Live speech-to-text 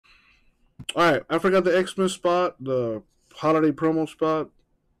All right, I forgot the Xmas spot. The holiday promo spot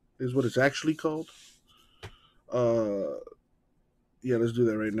is what it's actually called. Uh, yeah, let's do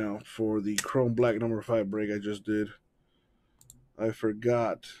that right now for the Chrome Black number 5 break I just did. I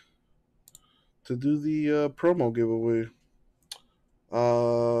forgot to do the promo giveaway.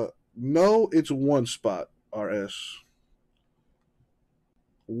 No, it's one spot. RS,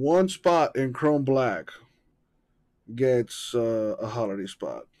 one spot in Chrome Black gets a holiday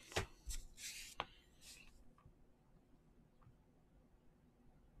spot.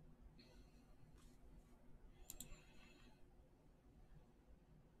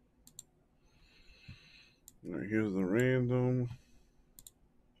 All right, here's the random.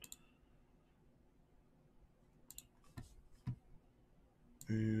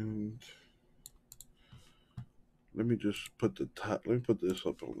 And let me just put the top. Let me put this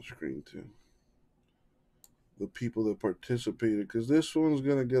up on the screen too. The people that participated, because this one's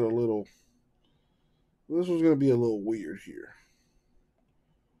gonna get a little. This one's gonna be a little weird here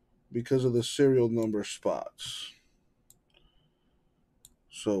because of the serial number spots.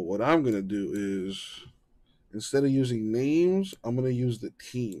 So what I'm gonna do is instead of using names, I'm gonna use the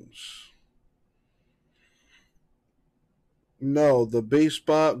teams. No, the base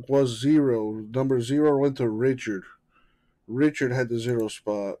spot was 0. Number 0 went to Richard. Richard had the 0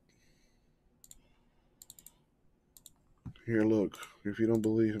 spot. Here, look. If you don't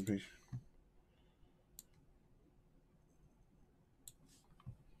believe me,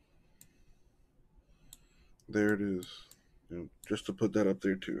 there it is. Just to put that up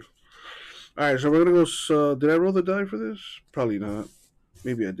there too. All right, so we're gonna go. Did I roll the die for this? Probably not.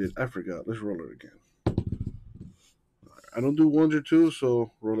 Maybe I did. I forgot. Let's roll it again. I don't do ones or twos,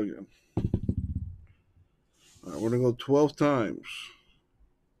 so roll again. All right, we're gonna go 12 times.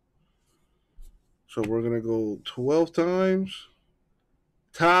 So we're gonna go 12 times.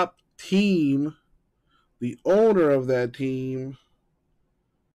 Top team, the owner of that team,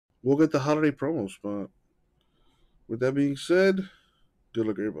 will get the holiday promo spot. With that being said, good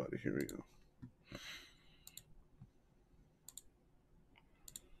luck, everybody. Here we go.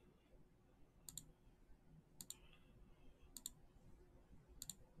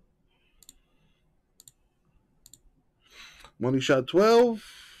 Money shot 12.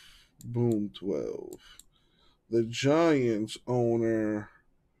 Boom, 12. The Giants owner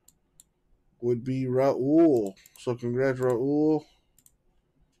would be Raul. So congrats, Raul.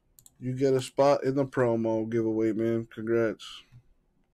 You get a spot in the promo giveaway, man. Congrats.